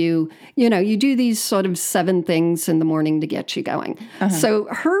little, you do these sort of 7 things in the morning to get you going. So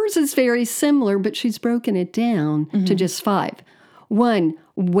hers is very similar, but she's broken it down to just 5. 1,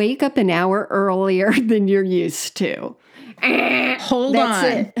 wake up an hour earlier than you're used to. Hold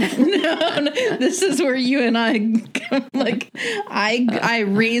That's on. No, this is where you and I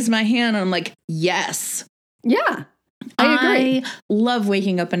raise my hand and I'm like, yes. Yeah, I agree. I love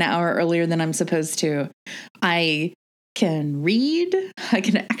waking up an hour earlier than I'm supposed to. I can read. I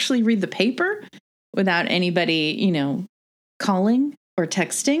can actually read the paper without anybody, calling or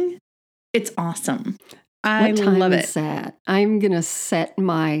texting. It's awesome. I What time love is it. that? I'm going to set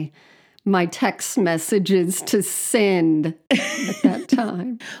my text messages to send at that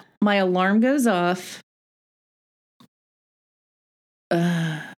time. My alarm goes off.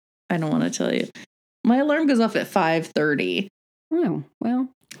 I don't want to tell you. My alarm goes off at 5:30. Oh, well.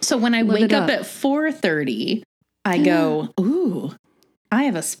 So when I Live wake it up up. at 4:30, I go, ooh, I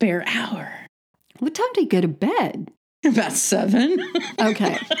have a spare hour. What time do you go to bed? About 7.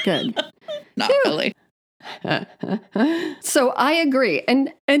 Okay, good. Not really. So I agree.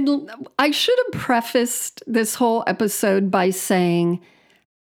 And I should have prefaced this whole episode by saying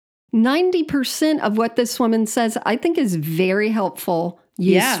 90% of what this woman says, I think is very helpful,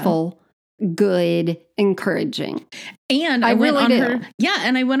 useful, good, encouraging. And I I went really on do. her,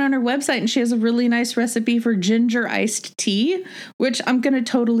 and I went on her website and she has a really nice recipe for ginger iced tea, which I'm going to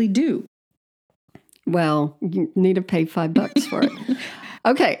totally do. Well, you need to pay $5 for it.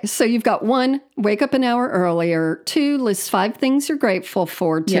 Okay, so you've got 1, wake up an hour earlier. 2, list 5 things you're grateful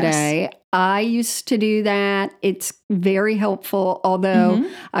for today. Yes. I used to do that. It's very helpful, although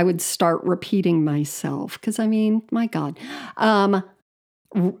I would start repeating myself because, my God.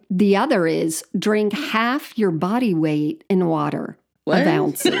 The other is drink half your body weight in water of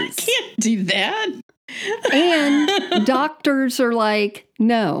ounces. I can't do that. And doctors are like,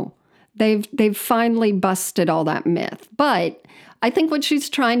 no. They've finally busted all that myth. But I think what she's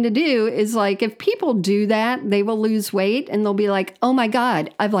trying to do is like, if people do that, they will lose weight and they'll be like, oh my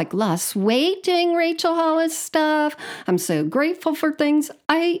God, I've lost weight doing Rachel Hollis stuff. I'm so grateful for things.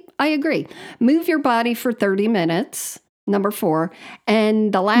 I agree. Move your body for 30 minutes. Number 4.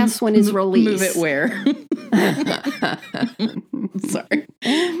 And the last one is release. Move it where? Sorry.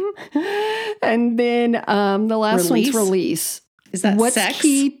 And then the last one's release. Is that sex?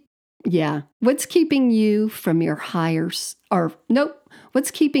 Yeah. What's keeping you from your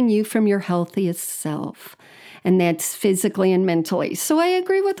what's keeping you from your healthiest self? And that's physically and mentally. So I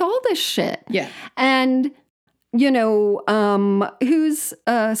agree with all this shit. Yeah. And, who's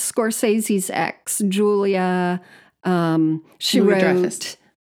Scorsese's ex? Julia. She Louis wrote. Dreyfus.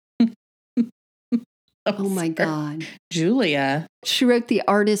 Oh my God. Julia. She wrote The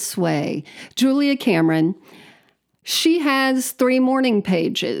Artist's Way. Julia Cameron. She has 3 morning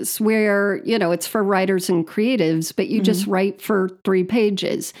pages where, it's for writers and creatives, but you just write for 3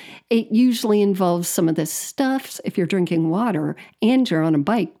 pages. It usually involves some of this stuff. If you're drinking water and you're on a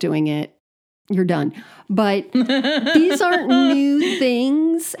bike doing it, you're done. But these aren't new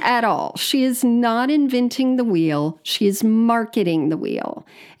things at all. She is not inventing the wheel. She is marketing the wheel.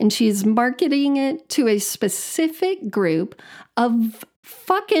 And she is marketing it to a specific group of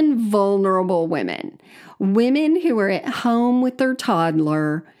fucking vulnerable women. Women who are at home with their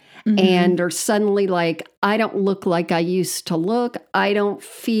toddler and are suddenly like, I don't look like I used to look. I don't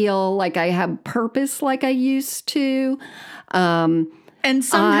feel like I have purpose like I used to. And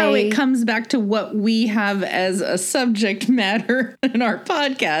somehow it comes back to what we have as a subject matter in our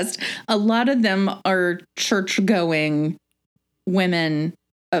podcast. A lot of them are church-going women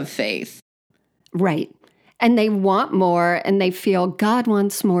of faith. Right. And they want more and they feel God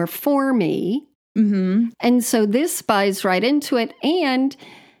wants more for me. And so this buys right into it. And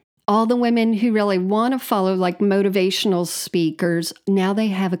all the women who really want to follow motivational speakers, now they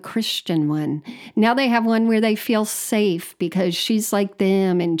have a Christian one. Now they have one where they feel safe because she's like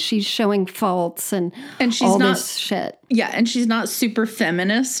them and she's showing faults and she's all this shit. Yeah, and she's not super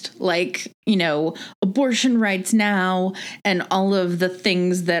feminist, abortion rights now and all of the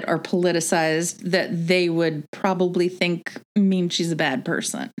things that are politicized that they would probably think mean she's a bad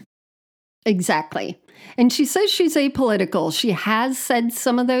person. Exactly. And she says she's apolitical. She has said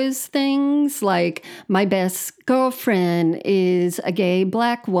some of those things, like my best girlfriend is a gay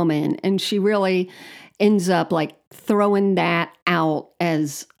Black woman. And she really ends up throwing that out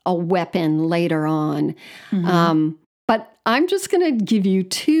as a weapon later on. But I'm just going to give you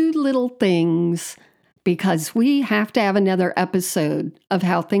 2 little things because we have to have another episode of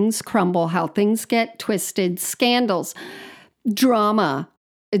how things crumble, how things get twisted, scandals, drama.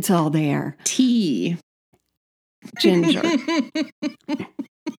 It's all there. Tea. Ginger.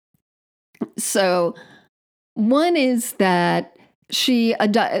 So one is that she,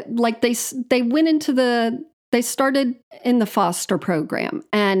 they went into the they started in the foster program.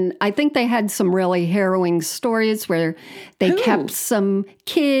 And I think they had some really harrowing stories where they kept some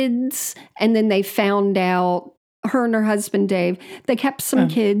kids and then they found out, her and her husband, Dave, they kept some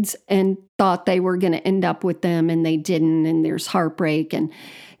kids and thought they were going to end up with them and they didn't. And there's heartbreak and,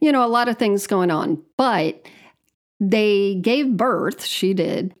 a lot of things going on. But they gave birth, she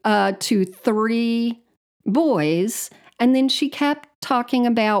did, to 3 boys. And then she kept talking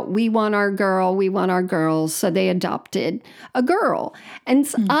about, we want our girl, we want our girls. So they adopted a girl.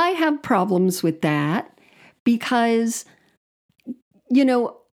 And I have problems with that because,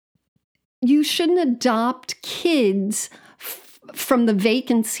 you shouldn't adopt kids from the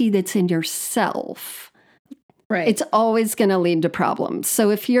vacancy that's in yourself. Right. It's always going to lead to problems. So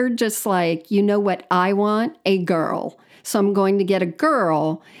if you're just like, you know what, I want a girl, so I'm going to get a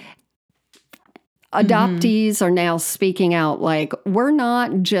girl. Adoptees are now speaking out like, we're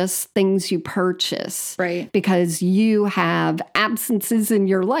not just things you purchase. Right. Because you have absences in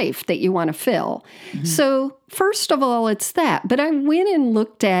your life that you want to fill. So first of all, it's that. But I went and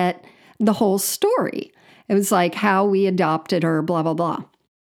looked at the whole story. It was like how we adopted her, blah, blah, blah.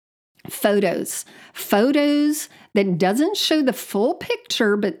 Photos that doesn't show the full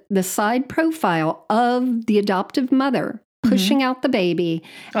picture, but the side profile of the adoptive mother pushing out the baby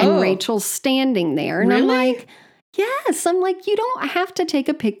and Rachel standing there. And really? I'm like, yes. I'm like, you don't have to take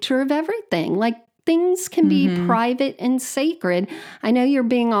a picture of everything. Like, things can be private and sacred. I know you're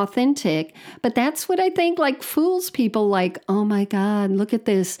being authentic, but that's what I think like fools people like, oh my God, look at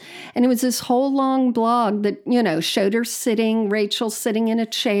this. And it was this whole long blog that, showed her Rachel sitting in a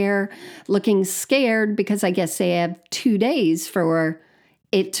chair looking scared because I guess they have 2 days for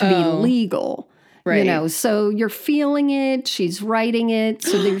it to be legal. Right. So you're feeling it, she's writing it.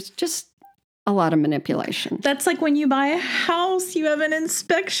 So there's just a lot of manipulation. That's like when you buy a house, you have an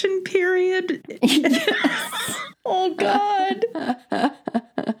inspection period. Oh, God.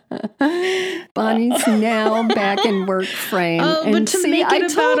 Bonnie's now back in work frame. Oh, but to make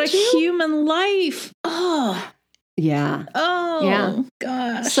it about a human life. Oh. Yeah. Oh, yeah.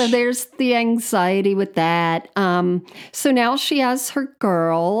 Gosh. So there's the anxiety with that. So now she has her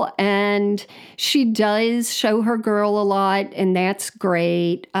girl, and she does show her girl a lot, and that's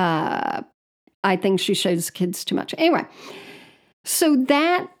great. I think she shows kids too much. Anyway, so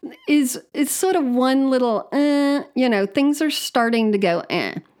that it's sort of one little, things are starting to go,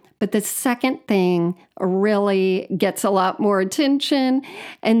 But the second thing really gets a lot more attention,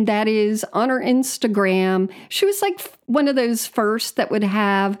 and that is on her Instagram. She was like one of those first that would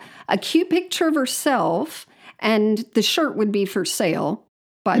have a cute picture of herself, and the shirt would be for sale,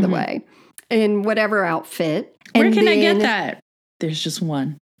 by the way, in whatever outfit. Where can I get that? There's just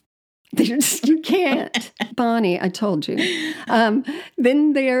one. You can't. Bonnie, I told you.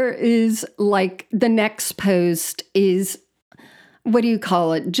 Then there is like the next post is, what do you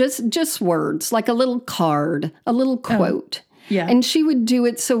call it? Just words, like a little card, a little quote. Yeah. And she would do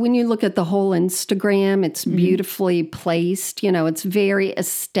it. So when you look at the whole Instagram, it's beautifully placed. It's very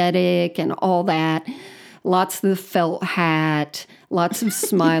aesthetic and all that. Lots of the felt hat, lots of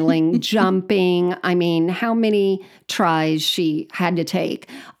smiling, jumping. I mean, how many tries she had to take.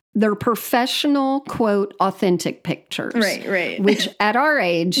 They're professional, quote, authentic pictures. Right. Which at our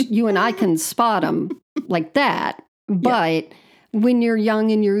age, you and I can spot them like that. But when you're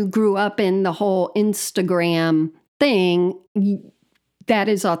young and you grew up in the whole Instagram thing, that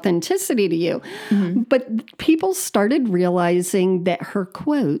is authenticity to you. But people started realizing that her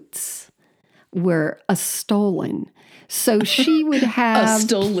quotes were stolen. So she would have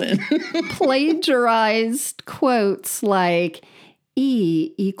stolen plagiarized quotes like,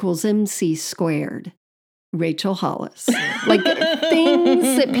 E equals MC squared, Rachel Hollis. Like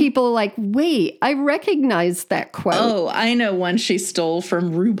things that people are like, wait, I recognize that quote. Oh, I know one she stole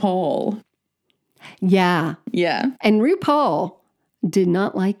from RuPaul. Yeah. Yeah. And RuPaul did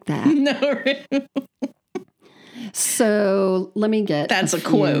not like that. No. So let me get That's a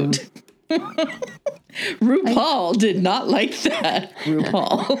quote. RuPaul did not like that.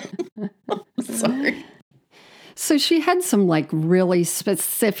 RuPaul. Sorry. So she had some like really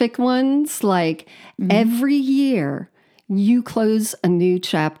specific ones, like every year you close a new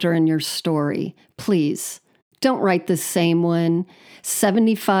chapter in your story. Please don't write the same one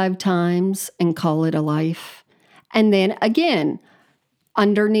 75 times and call it a life. And then again,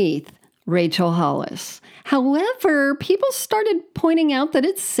 underneath, Rachel Hollis. However, people started pointing out that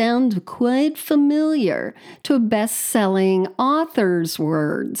it sounded quite familiar to a best-selling author's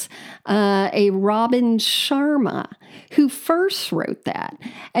words, a Robin Sharma, who first wrote that.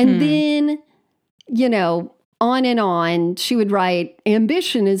 And then, on and on, she would write,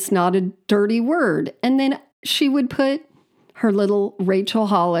 ambition is not a dirty word. And then she would put her little Rachel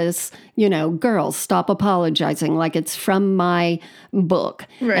Hollis, girls, stop apologizing, like it's from my book.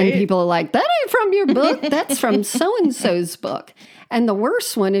 Right. And people are like, that ain't from your book. That's from so-and-so's book. And the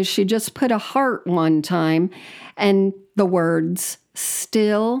worst one is she just put a heart one time and the words,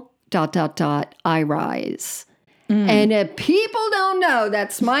 still, ... I rise. And if people don't know,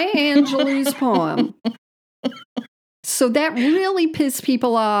 that's Maya Angelou's poem. So that really pissed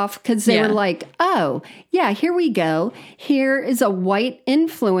people off because they were like, oh, yeah, here we go. Here is a white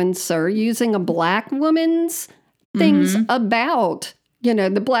influencer using a black woman's things about,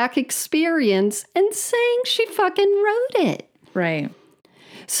 the black experience and saying she fucking wrote it. Right.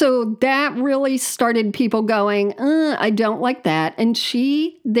 So that really started people going, I don't like that. And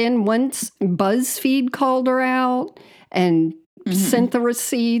she then, once BuzzFeed called her out and sent the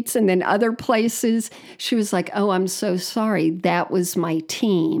receipts, and then other places, she was like, oh, I'm so sorry. That was my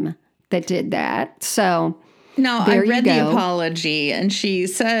team that did that. So no, I read the apology, and she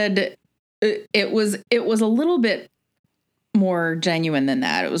said it was a little bit more genuine than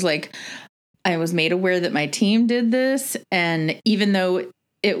that. It was like, I was made aware that my team did this, and even though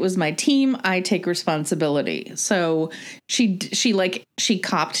it was my team, I take responsibility. So she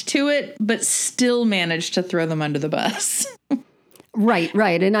copped to it, but still managed to throw them under the bus. Right.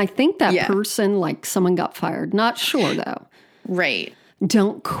 And I think that person, like, someone got fired. Not sure, though. Right.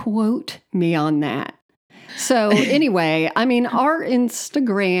 Don't quote me on that. So anyway, I mean, our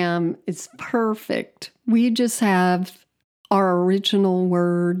Instagram is perfect. We just have our original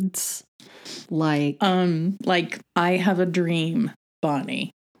words, like I have a dream,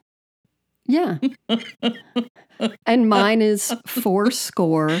 Bonnie. Yeah. And mine is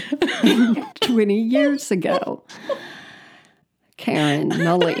 80 20 years ago. Karen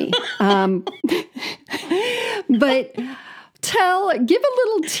Nully. But give a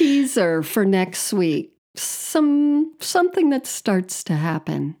little teaser for next week. Something that starts to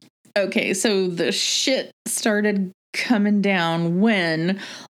happen. Okay, so the shit started coming down when,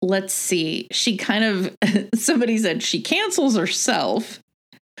 let's see, somebody said she cancels herself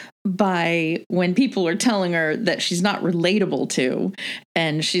by when people are telling her that she's not relatable to.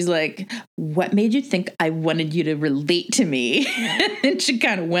 And she's like, what made you think I wanted you to relate to me? And she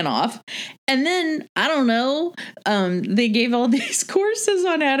kind of went off. And then, I don't know, they gave all these courses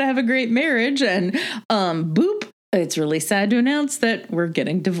on how to have a great marriage. And boop, it's really sad to announce that we're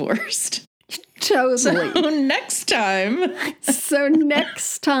getting divorced. Totally. So next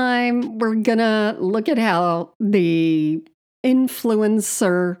time we're going to look at how the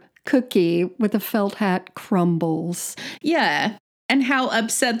influencer cookie with a felt hat crumbles. Yeah. And how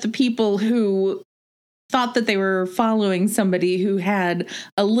upset the people who thought that they were following somebody who had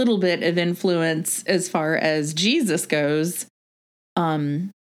a little bit of influence as far as Jesus goes,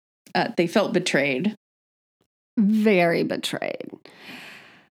 they felt betrayed. Very betrayed.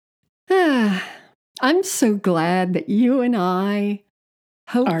 I'm so glad that you and I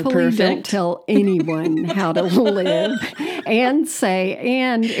hopefully don't tell anyone how to live and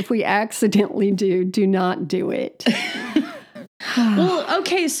if we accidentally do not do it. Well,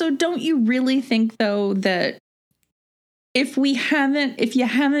 okay, so don't you really think, though, that if you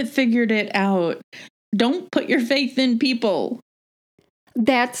haven't figured it out, don't put your faith in people?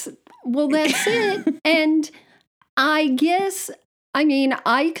 That's it. And I guess,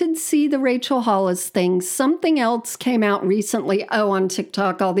 I could see the Rachel Hollis thing. Something else came out recently. On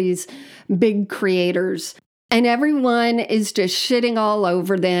TikTok, all these big creators, and everyone is just shitting all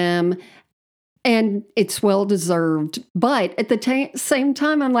over them. And it's well-deserved. But at the same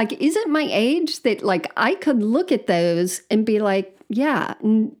time, I'm like, is it my age that, like, I could look at those and be like, yeah,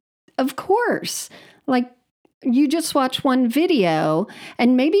 of course. Like, you just watch one video,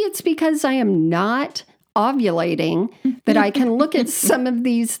 and maybe it's because I am not ovulating that I can look at some of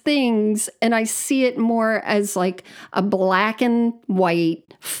these things and I see it more as like a black and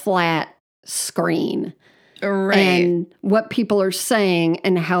white flat screen. Right. And what people are saying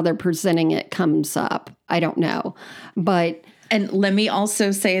and how they're presenting it comes up. I don't know. And let me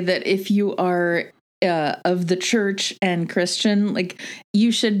also say that if you are of the church and Christian, like,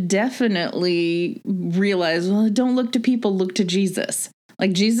 you should definitely realize, well, don't look to people, look to Jesus.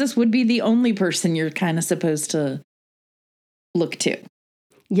 Like, Jesus would be the only person you're kind of supposed to look to.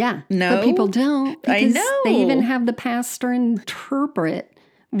 Yeah. No, but people don't. I know. They even have the pastor interpret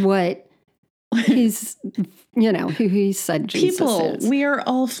what he's, who he said Jesus is. We are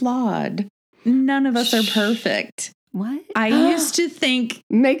all flawed. None of us are perfect. What? I used to think...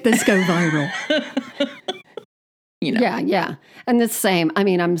 Make this go viral. Yeah. And the same.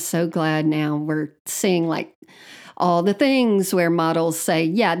 I'm so glad now we're seeing, like, all the things where models say,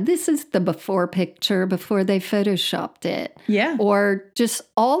 yeah, this is the before picture before they photoshopped it. Yeah. Or just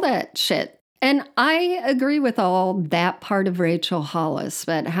all that shit. And I agree with all that part of Rachel Hollis,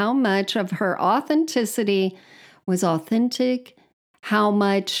 but how much of her authenticity was authentic, how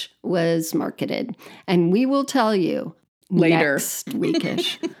much was marketed? And we will tell you Later. next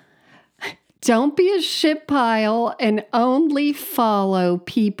weekish. Don't be a shit pile and only follow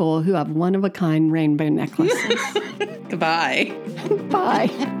people who have one-of-a-kind rainbow necklaces. Goodbye.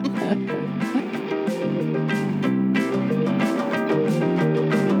 Bye.